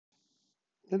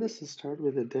Let us start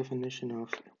with a definition of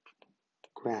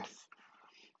graph.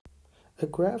 A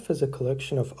graph is a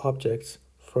collection of objects,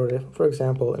 for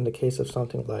example, in the case of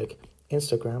something like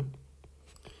Instagram,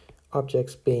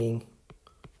 objects being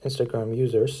Instagram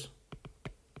users.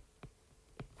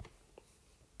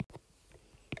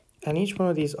 And each one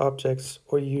of these objects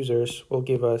or users will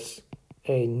give us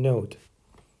a node.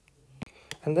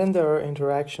 And then there are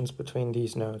interactions between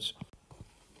these nodes.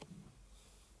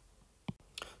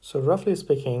 So roughly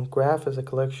speaking, graph is a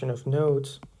collection of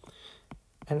nodes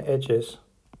and edges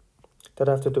that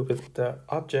have to do with the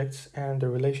objects and the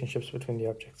relationships between the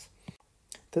objects.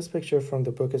 This picture from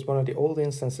the book is one of the old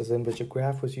instances in which a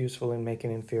graph was useful in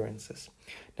making inferences.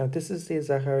 Now this is the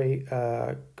Zachary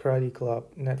Karate Club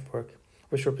network,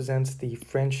 which represents the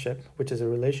friendship, which is a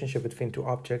relationship between two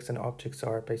objects, and objects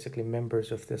are basically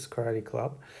members of this karate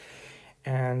club.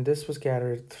 And this was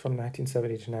gathered from 1970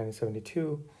 to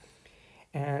 1972.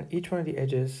 And each one of the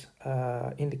edges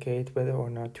indicate whether or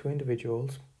not two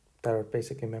individuals that are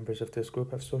basically members of this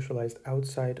group have socialized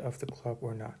outside of the club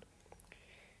or not.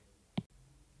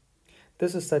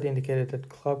 This study indicated that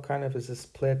club kind of is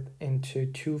split into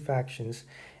two factions,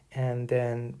 and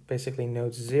then basically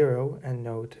nodes 0 and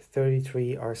node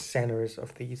 33 are centers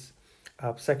of these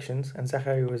sections, and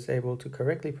Zachary was able to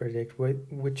correctly predict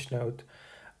which node,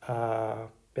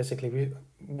 basically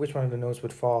which one of the nodes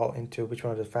would fall into which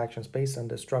one of the factions based on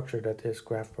the structure that this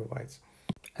graph provides.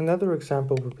 Another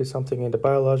example would be something in the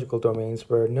biological domains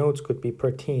where nodes could be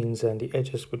proteins and the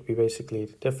edges would be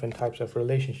basically different types of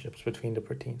relationships between the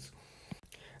proteins.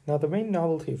 Now, the main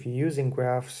novelty of using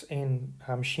graphs in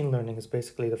machine learning is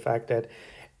basically the fact that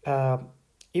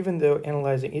even though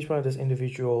analyzing each one of these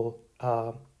individual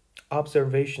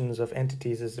observations of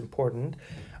entities is important,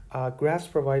 graphs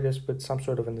provide us with some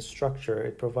sort of a structure.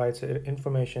 It provides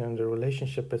information on the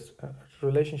relationships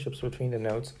between the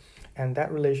nodes, and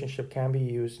that relationship can be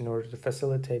used in order to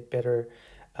facilitate better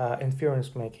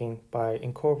inference making by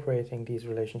incorporating these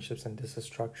relationships in this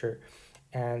structure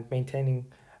and maintaining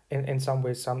in some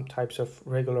ways some types of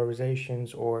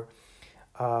regularizations or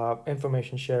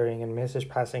information sharing and message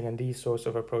passing and these sorts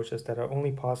of approaches that are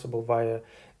only possible via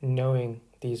knowing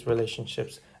these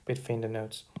relationships between the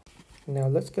nodes. Now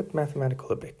let's get mathematical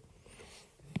a bit.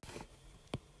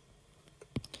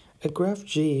 A graph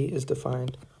G is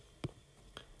defined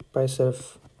by a set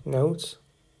of nodes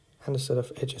and a set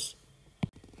of edges.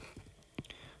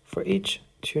 For each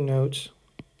two nodes,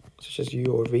 such as U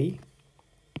or V,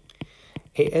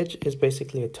 a edge is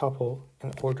basically a tuple,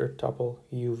 an ordered tuple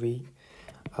UV,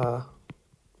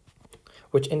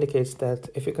 which indicates that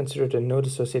if you consider the node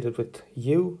associated with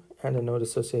U and the node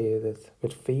associated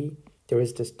with V, there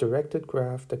is this directed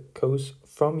graph that goes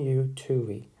from U to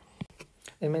V.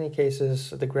 In many cases,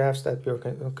 the graphs that we're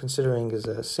considering is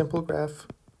a simple graph,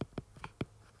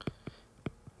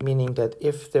 meaning that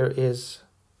if there is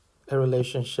a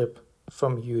relationship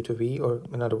from U to V, or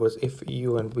in other words, if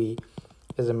U and V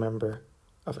is a member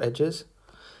of edges,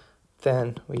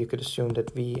 then you could assume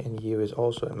that V and U is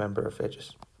also a member of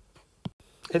edges.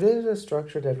 It is a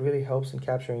structure that really helps in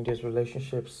capturing these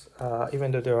relationships,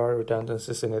 even though there are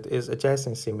redundancies in it, is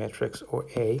adjacency matrix, or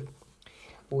A,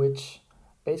 which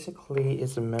basically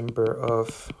is a member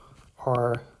of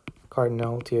R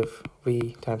cardinality of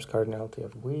V times cardinality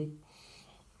of V.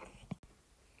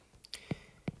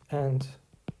 And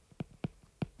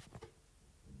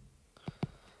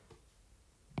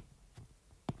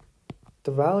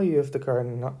the value of the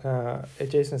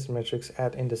adjacency matrix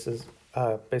at indices,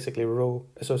 basically row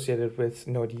associated with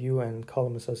node U and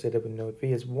column associated with node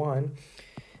V, is 1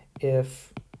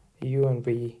 if U and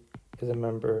V is a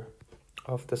member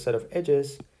of the set of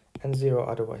edges and 0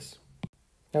 otherwise.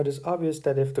 Now it is obvious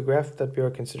that if the graph that we are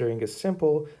considering is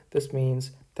simple, this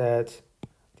means that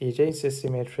the adjacency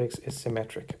matrix is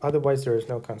symmetric. Otherwise, there is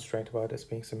no constraint about this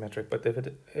being symmetric, but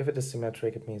if it is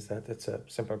symmetric, it means that it's a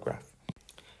simple graph.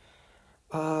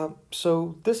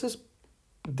 So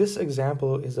this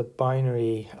example is a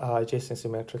binary adjacency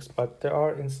matrix, but there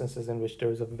are instances in which there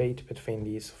is a weight between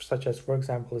these, such as, for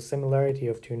example, a similarity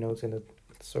of two nodes in a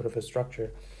sort of a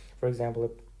structure. For example,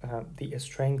 the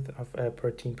strength of a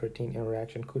protein-protein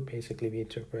interaction could basically be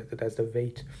interpreted as the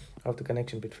weight of the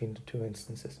connection between the two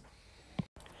instances.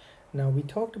 Now, we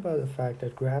talked about the fact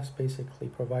that graphs basically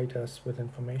provide us with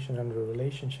information on the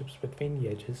relationships between the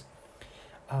edges.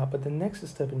 But the next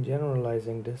step in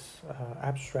generalizing this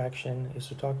abstraction is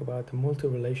to talk about the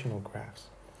multi-relational graphs.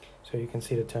 So you can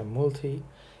see the term multi,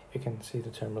 you can see the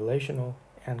term relational,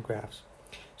 and graphs.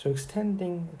 So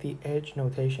extending the edge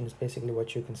notation is basically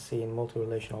what you can see in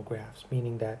multi-relational graphs,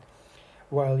 meaning that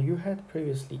while you had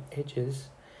previously edges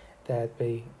that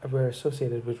they were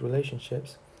associated with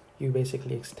relationships, you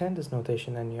basically extend this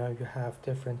notation and now you have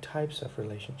different types of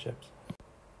relationships.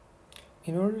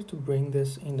 In order to bring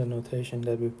this in the notation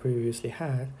that we previously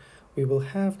had, we will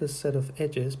have this set of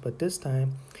edges, but this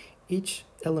time each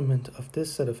element of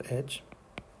this set of edge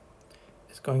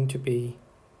is going to be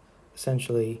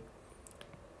essentially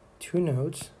two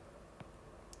nodes,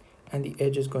 and the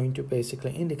edge is going to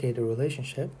basically indicate a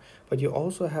relationship, but you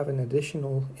also have an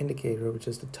additional indicator, which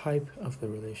is the type of the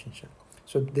relationship.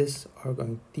 So these are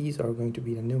going to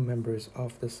be the new members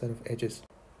of this set of edges.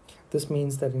 This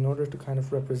means that in order to kind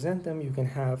of represent them, you can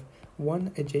have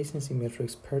one adjacency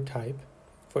matrix per type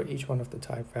for each one of the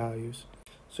type values.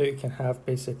 So you can have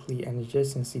basically an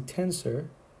adjacency tensor,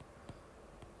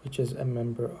 which is a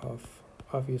member of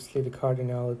obviously the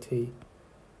cardinality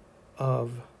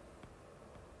of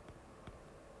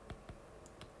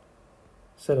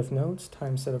set of nodes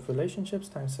times set of relationships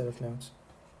times set of nodes.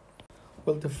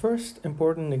 Well, the first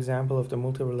important example of the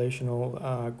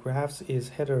multi-relational graphs is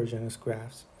heterogeneous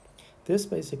graphs. This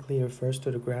basically refers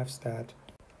to the graphs that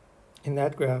in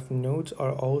that graph nodes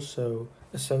are also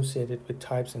associated with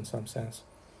types in some sense.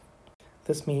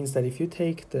 This means that if you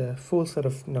take the full set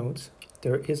of nodes,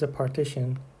 there is a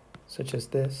partition such as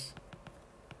this,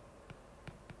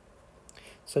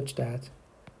 such that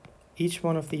each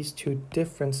one of these two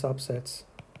different subsets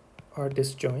are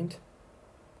disjoint,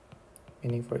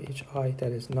 meaning for each I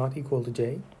that is not equal to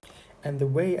j. And the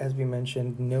way, as we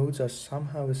mentioned, nodes are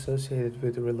somehow associated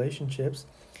with the relationships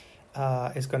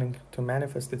is going to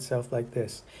manifest itself like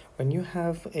this. When you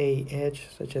have a edge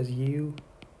such as u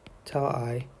tau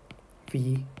I,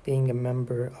 v being a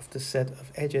member of the set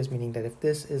of edges, meaning that if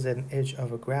this is an edge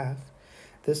of a graph,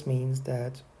 this means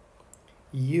that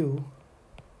u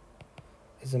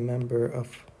is a member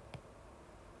of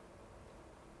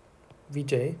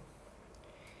vj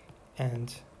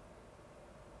and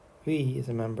v is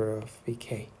a member of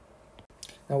vk.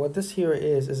 Now what this here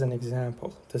is an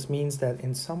example. This means that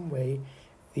in some way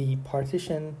the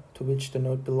partition to which the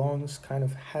node belongs kind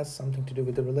of has something to do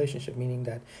with the relationship, meaning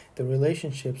that the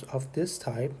relationships of this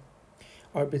type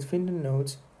are between the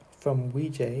nodes from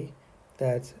vj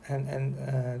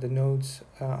and the nodes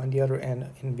on the other end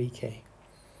in vk.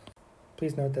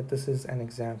 Please note that this is an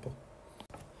example.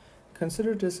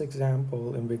 Consider this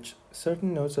example in which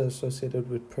certain nodes are associated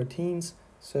with proteins,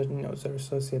 certain nodes are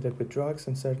associated with drugs,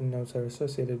 and certain nodes are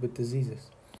associated with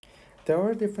diseases. There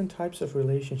are different types of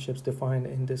relationships defined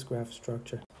in this graph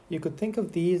structure. You could think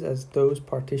of these as those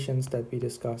partitions that we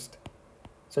discussed,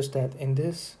 such that in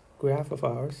this graph of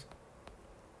ours,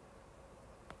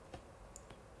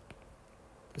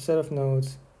 the set of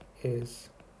nodes is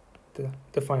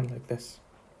defined like this.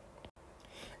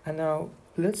 And now,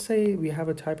 let's say we have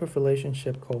a type of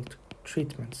relationship called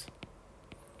treatments.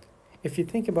 If you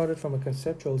think about it from a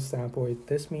conceptual standpoint,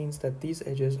 this means that these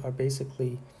edges are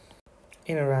basically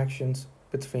interactions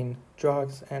between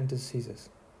drugs and diseases.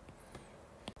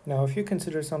 Now, if you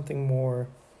consider something more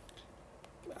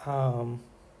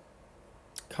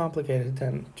complicated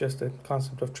than just the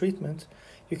concept of treatment,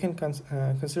 you can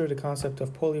consider the concept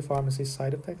of polypharmacy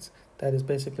side effects that is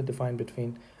basically defined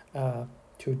between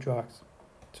two drugs.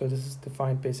 So this is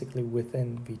defined basically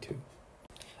within V2.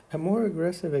 A more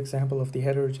aggressive example of the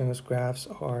heterogeneous graphs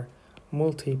are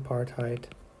multipartite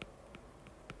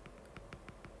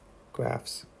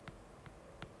graphs.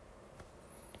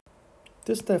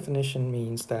 This definition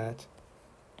means that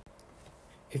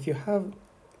if you have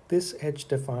this edge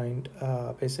defined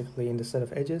basically in the set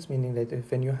of edges, meaning that if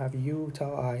when you have u,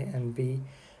 tau I, and v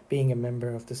being a member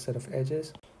of the set of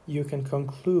edges, you can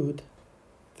conclude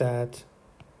that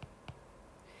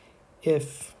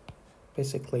if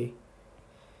basically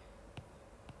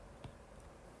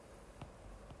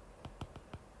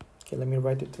let me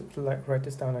write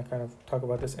this down and kind of talk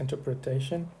about this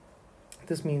interpretation.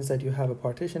 This means that you have a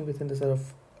partition within the set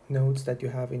of nodes that you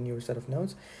have in your set of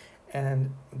nodes,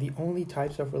 and the only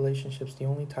types of relationships, the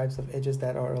only types of edges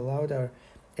that are allowed are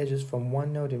edges from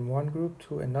one node in one group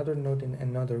to another node in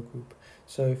another group.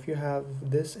 So if you have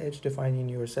this edge defined in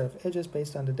your set of edges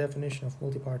based on the definition of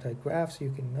multipartite graphs,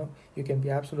 you can be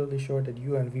absolutely sure that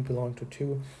u and v belong to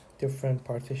two different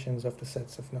partitions of the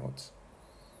sets of nodes.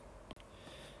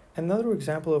 Another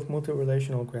example of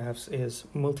multi-relational graphs is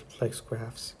multiplex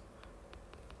graphs.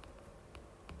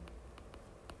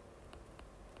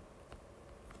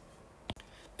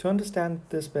 To understand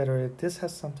this better, this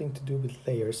has something to do with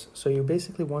layers. So you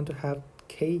basically want to have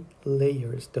k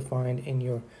layers defined in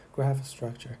your graph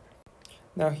structure.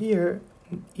 Now here,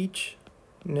 each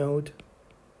node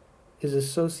is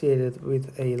associated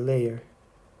with a layer.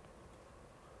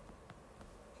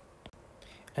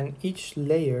 and each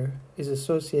layer is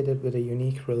associated with a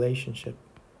unique relationship.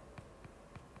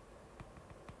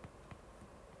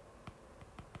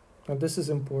 Now this is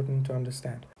important to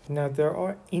understand. Now there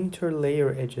are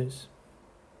interlayer edges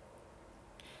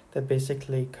that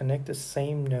basically connect the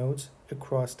same nodes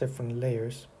across different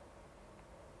layers.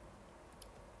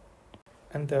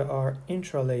 And there are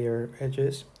intralayer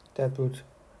edges that would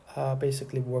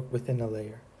basically work within a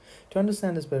layer. To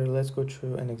understand this better, let's go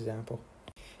through an example.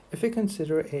 If we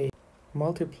consider a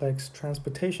multiplex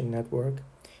transportation network,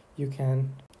 you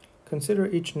can consider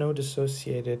each node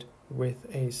associated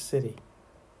with a city.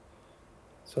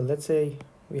 So let's say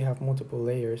we have multiple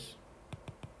layers,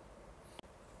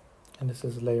 and this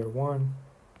is layer 1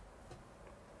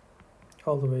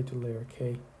 all the way to layer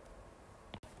K.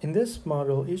 In this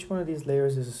model, each one of these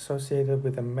layers is associated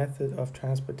with a method of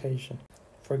transportation.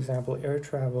 For example, air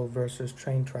travel versus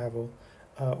train travel,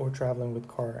 or traveling with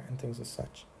car and things as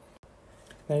such.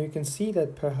 Now you can see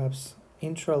that perhaps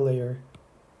intralayer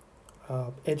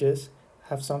edges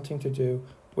have something to do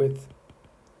with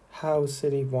how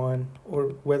city 1,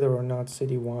 or whether or not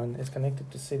city 1 is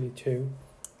connected to city 2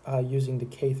 using the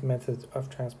kth method of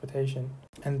transportation.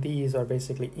 And these are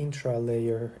basically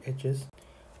intralayer edges,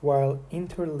 while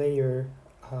interlayer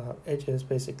edges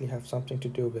basically have something to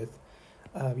do with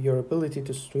your ability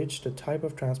to switch the type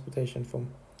of transportation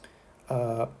from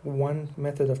one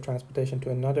method of transportation to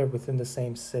another within the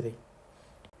same city.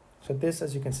 So this,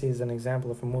 as you can see, is an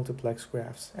example of a multiplex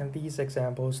graphs. And these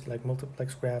examples, like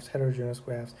multiplex graphs, heterogeneous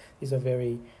graphs, these are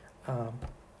very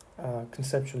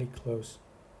conceptually close.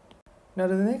 Now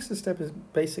the next step is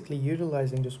basically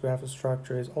utilizing this graph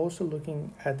structure is also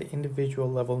looking at the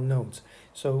individual level nodes.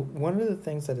 So one of the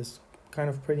things that is kind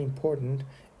of pretty important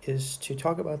is to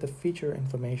talk about the feature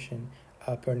information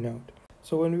per node.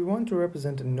 So when we want to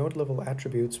represent the node level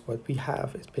attributes, what we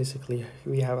have is basically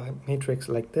we have a matrix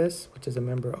like this, which is a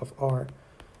member of R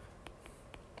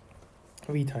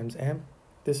V times M.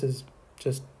 This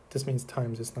means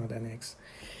times, it's not an X.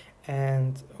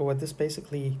 And what this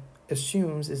basically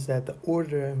assumes is that the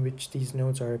order in which these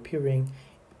nodes are appearing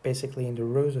basically in the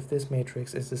rows of this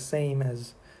matrix is the same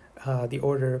as the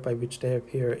order by which they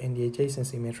appear in the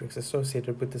adjacency matrix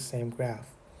associated with the same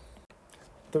graph.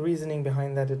 The reasoning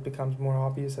behind that, it becomes more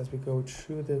obvious as we go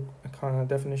through the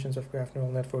definitions of graph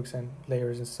neural networks and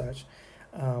layers and such,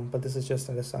 but this is just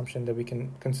an assumption that we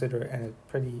can consider, and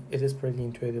it is pretty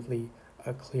intuitively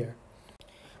clear.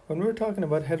 When we're talking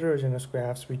about heterogeneous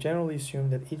graphs, we generally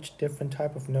assume that each different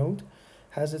type of node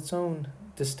has its own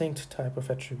distinct type of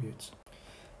attributes.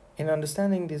 In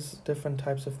understanding these different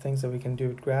types of things that we can do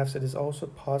with graphs, it is also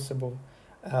possible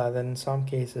that in some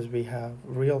cases we have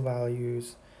real valued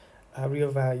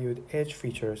edge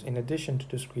features in addition to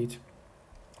discrete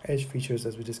edge features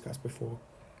as we discussed before.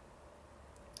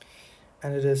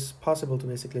 And it is possible to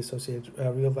basically associate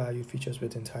real value features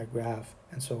with the entire graph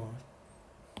and so on.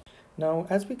 Now,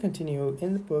 as we continue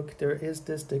in the book, there is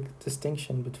this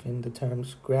distinction between the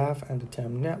terms graph and the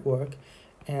term network,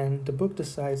 and the book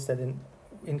decides that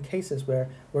in cases where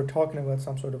we're talking about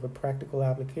some sort of a practical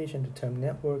application, the term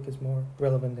network is more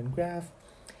relevant than graph.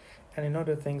 And in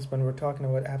other things, when we're talking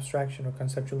about abstraction or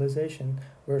conceptualization,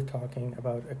 we're talking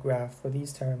about a graph. For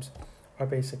these terms are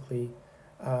basically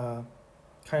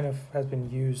kind of has been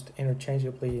used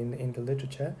interchangeably in the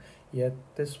literature, yet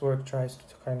this work tries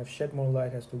to kind of shed more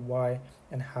light as to why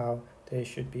and how they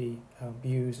should be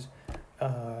used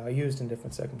in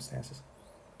different circumstances.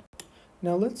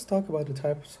 Now let's talk about the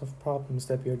types of problems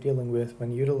that we are dealing with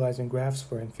when utilizing graphs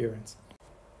for inference.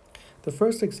 The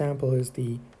first example is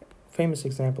the famous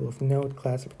example of node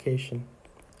classification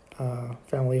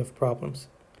family of problems.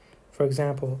 For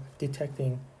example,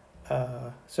 detecting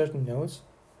certain nodes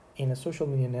in a social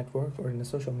media network or in a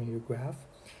social media graph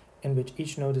in which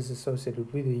each node is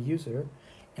associated with a user,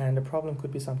 and the problem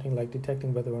could be something like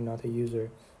detecting whether or not a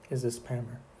user is a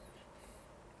spammer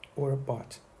or a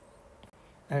bot.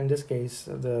 And in this case,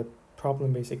 the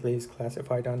problem basically is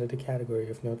classified under the category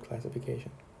of node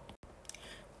classification.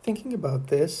 Thinking about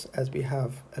this, as we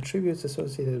have attributes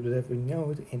associated with every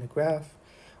node in a graph,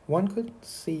 one could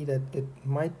see that it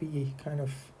might be kind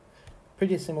of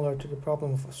pretty similar to the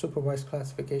problem of supervised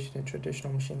classification in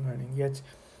traditional machine learning. Yet,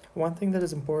 one thing that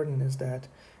is important is that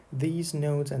these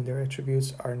nodes and their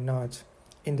attributes are not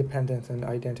independent and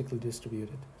identically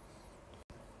distributed.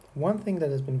 One thing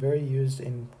that has been very used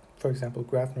in, for example,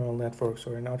 graph neural networks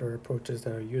or in other approaches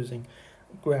that are using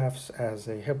graphs as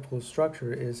a helpful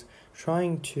structure is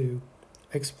trying to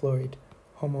exploit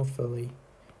homophily,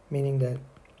 meaning that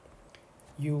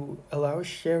you allow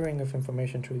sharing of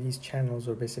information through these channels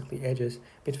or basically edges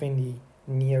between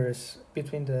neighboring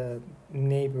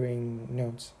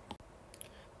nodes.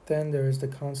 Then there is the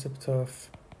concept of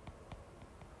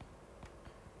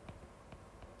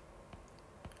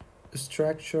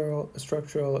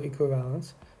structural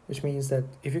equivalence, which means that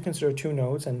if you consider two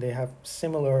nodes and they have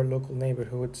similar local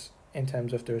neighborhoods in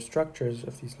terms of their structures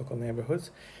of these local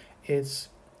neighborhoods, it's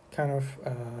kind of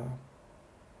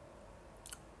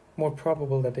more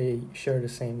probable that they share the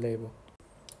same label.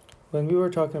 When we were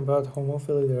talking about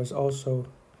homophily, there's also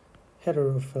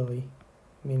heterophily,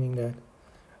 meaning that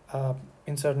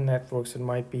in certain networks it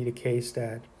might be the case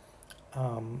that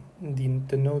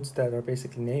the nodes that are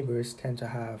basically neighbors tend to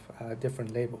have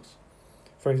different labels.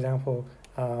 For example,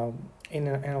 in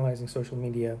analyzing social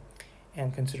media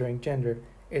and considering gender,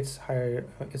 it's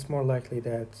more likely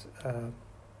that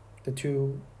the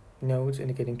two nodes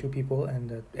indicating two people and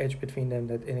the edge between them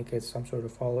that indicates some sort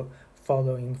of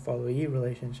followee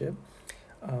relationship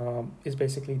is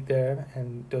basically there,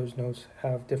 and those nodes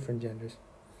have different genders.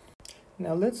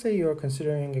 Now let's say you're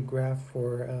considering a graph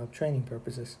for training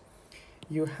purposes.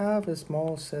 You have a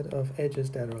small set of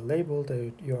edges that are labeled,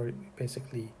 that you're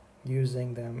basically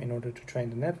using them in order to train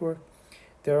the network.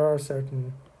 There are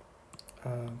certain,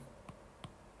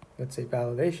 let's say,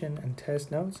 validation and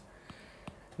test nodes.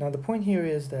 Now the point here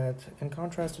is that in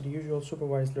contrast to the usual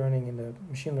supervised learning in the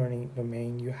machine learning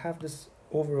domain, you have this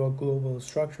overall global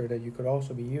structure that you could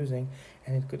also be using,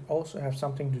 and it could also have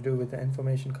something to do with the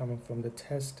information coming from the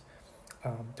test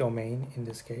domain in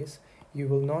this case. You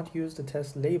will not use the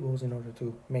test labels in order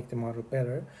to make the model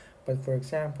better, but for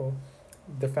example,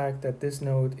 the fact that this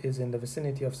node is in the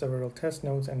vicinity of several test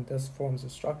nodes and thus forms a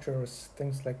structure or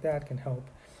things like that can help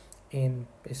in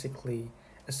basically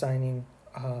assigning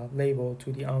a label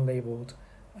to the unlabeled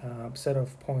set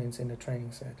of points in the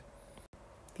training set.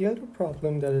 The other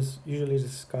problem that is usually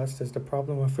discussed is the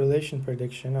problem of relation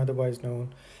prediction, otherwise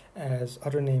known as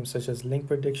other names such as link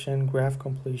prediction, graph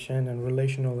completion, and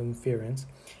relational inference.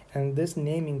 And this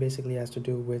naming basically has to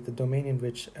do with the domain in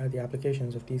which the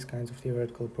applications of these kinds of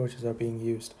theoretical approaches are being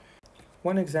used.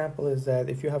 One example is that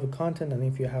if you have a content and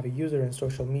if you have a user in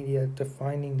social media,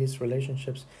 defining these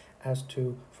relationships as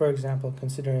to, for example,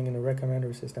 considering in a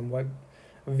recommender system what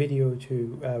video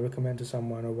to recommend to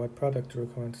someone or what product to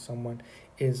recommend to someone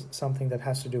is something that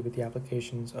has to do with the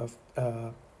applications of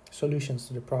solutions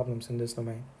to the problems in this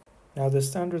domain. Now the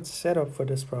standard setup for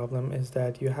this problem is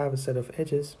that you have a set of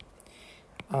edges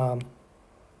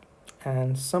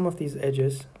and some of these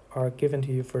edges are given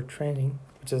to you for training,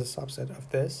 which is a subset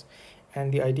of this,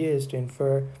 and the idea is to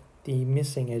infer the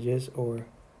missing edges or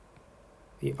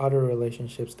the other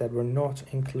relationships that were not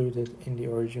included in the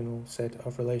original set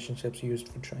of relationships used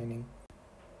for training.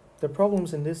 The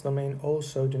problems in this domain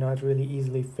also do not really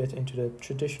easily fit into the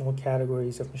traditional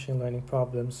categories of machine learning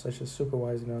problems such as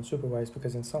supervised and unsupervised,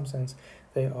 because in some sense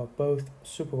they are both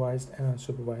supervised and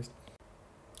unsupervised.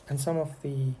 And some of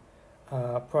the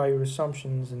prior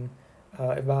assumptions and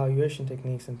evaluation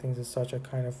techniques and things as such are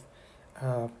kind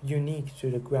of unique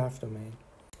to the graph domain.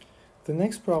 The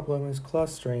next problem is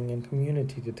clustering and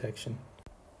community detection.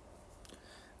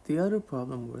 The other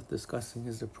problem worth discussing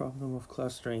is the problem of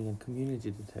clustering and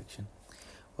community detection.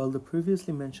 While the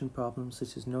previously mentioned problems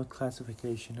such as node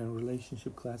classification and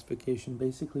relationship classification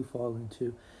basically fall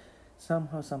into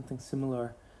somehow something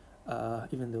similar,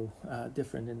 even though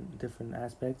different in different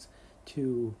aspects,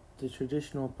 to the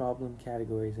traditional problem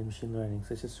categories in machine learning,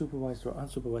 such as supervised or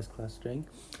unsupervised clustering.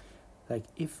 Like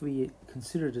if we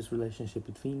consider this relationship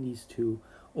between these two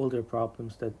older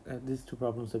problems these two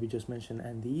problems that we just mentioned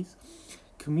and these,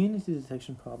 community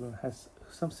detection problem has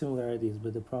some similarities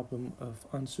with the problem of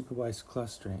unsupervised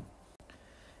clustering.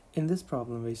 In this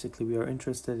problem, basically, we are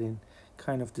interested in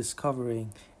kind of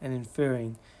discovering and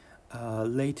inferring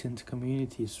latent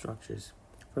community structures.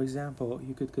 For example,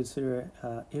 you could consider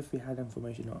if we had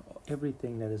information on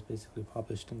everything that is basically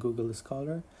published in Google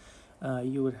Scholar,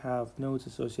 you would have nodes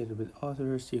associated with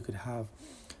authors, you could have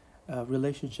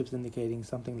relationships indicating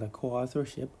something like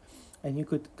co-authorship, and you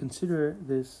could consider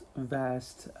this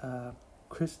vast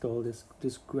crystal,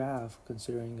 this graph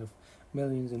considering of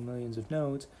millions and millions of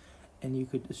nodes, and you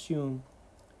could assume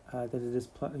that it is,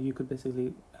 you could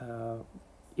basically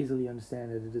easily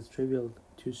understand that it is trivial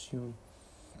to assume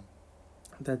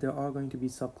that there are going to be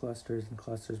subclusters and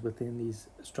clusters within these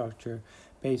structure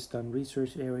based on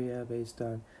research area, based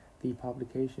on the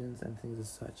publications and things as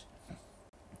such.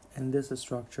 And this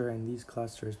structure and these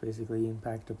clusters basically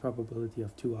impact the probability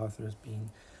of two authors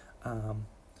being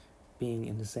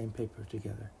in the same paper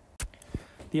together.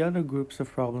 The other groups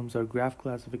of problems are graph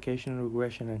classification,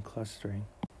 regression, and clustering.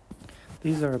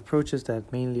 These are approaches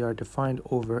that mainly are defined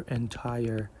over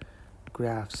entire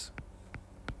graphs.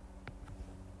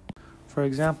 For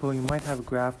example, you might have a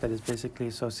graph that is basically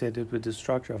associated with the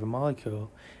structure of a molecule,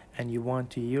 and you want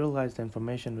to utilize the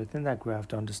information within that graph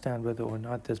to understand whether or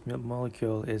not this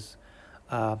molecule is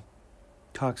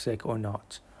toxic or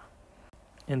not.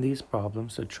 In these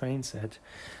problems, the train set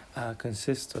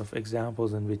consists of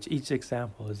examples in which each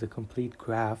example is a complete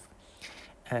graph,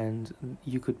 and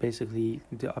you could basically,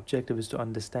 the objective is to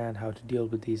understand how to deal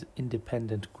with these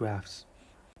independent graphs.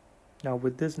 Now,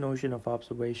 with this notion of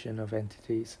observation of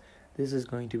entities, this is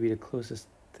going to be the closest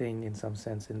thing in some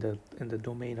sense in the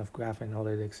domain of graph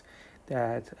analytics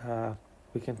that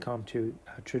we can come to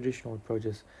traditional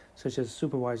approaches such as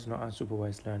supervised or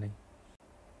unsupervised learning,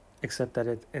 except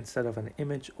that instead of an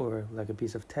image or like a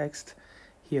piece of text,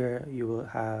 here you will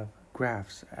have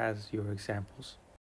graphs as your examples.